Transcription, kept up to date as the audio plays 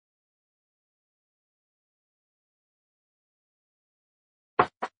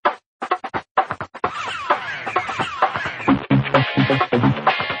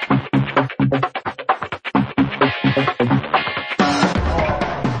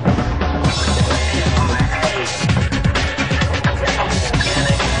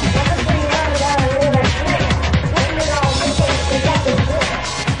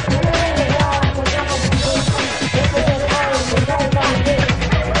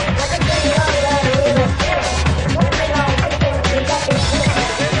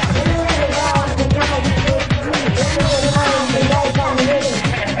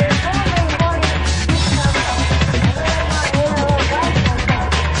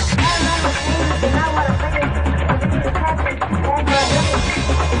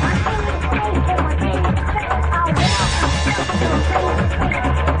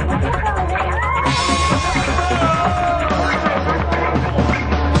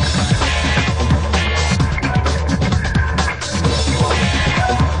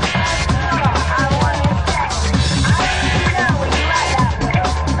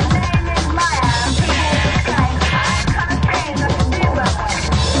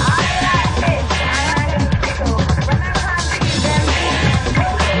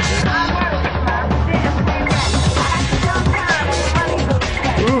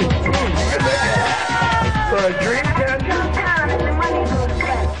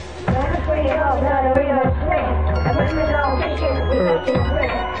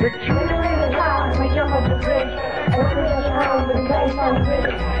picture. When we leave the house, we jump off the bridge. And when we get home, we play some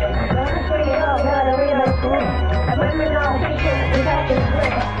bridge. When we bring it up, now the river swim. And when we go fishing, we catch a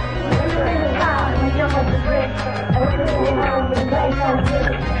bridge. When we leave the house, we jump off the bridge. And when we get home, we play some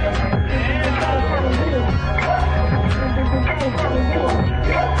bridge.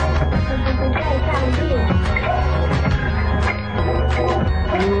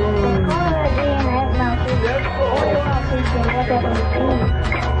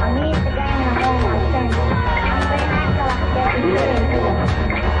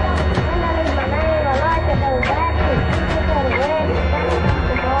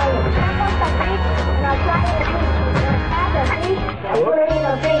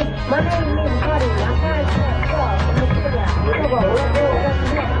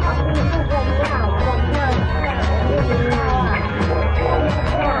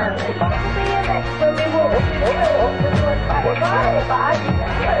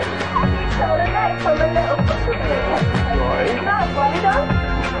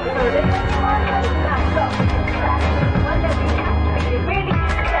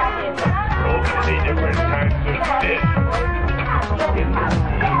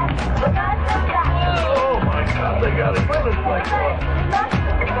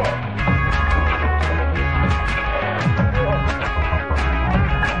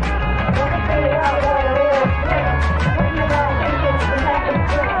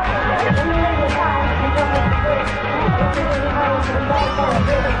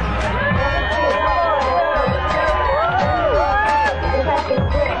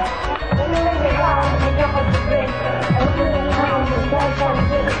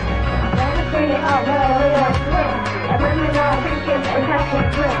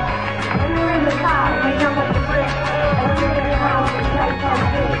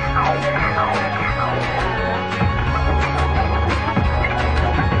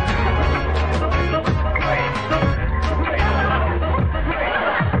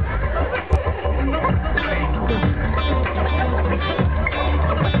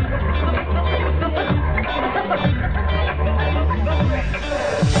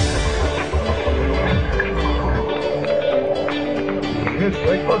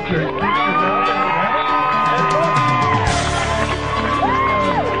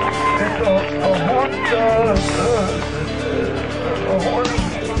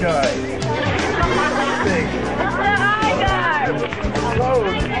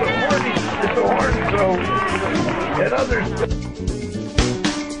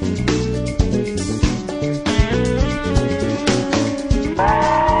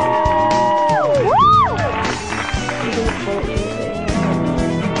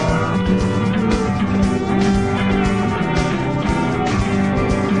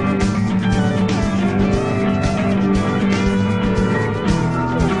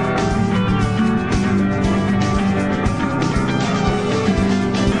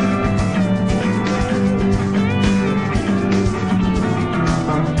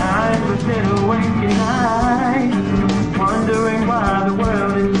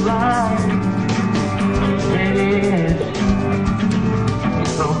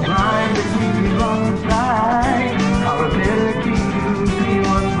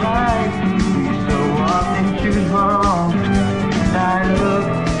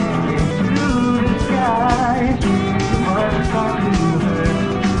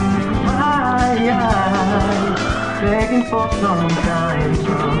 For some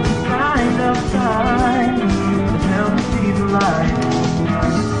kind of sign to help me see the light,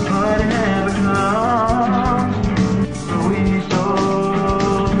 but it never comes. So we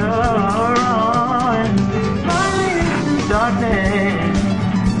soldier on, fighting in darkness.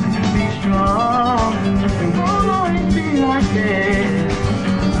 Be strong, it won't always be like this.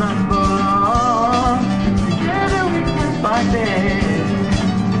 Not for long, together we can fight this.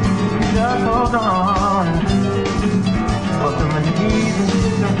 Just hold on. Welcome to the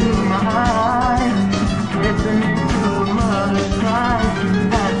evening, through my eyes, listening to a mother's cry.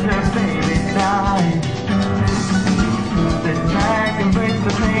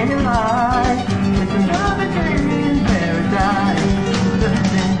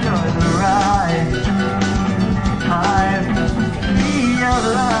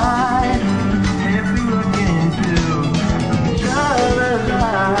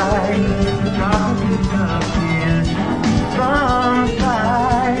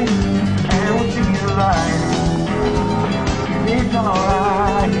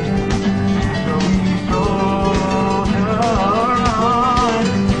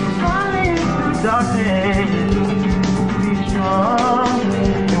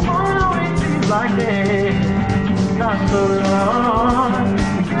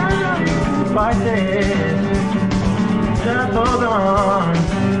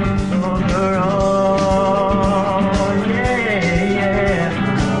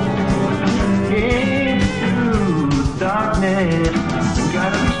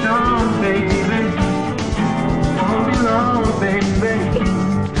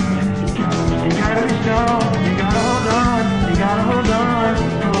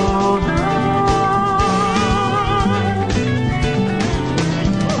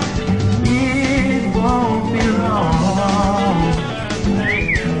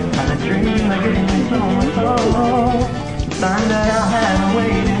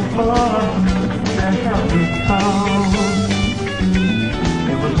 waiting for that helpless soul.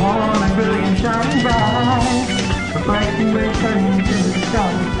 It was warm and brilliant, shining bright, reflecting rays cutting to the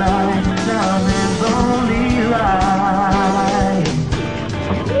dark side. Now there's only light.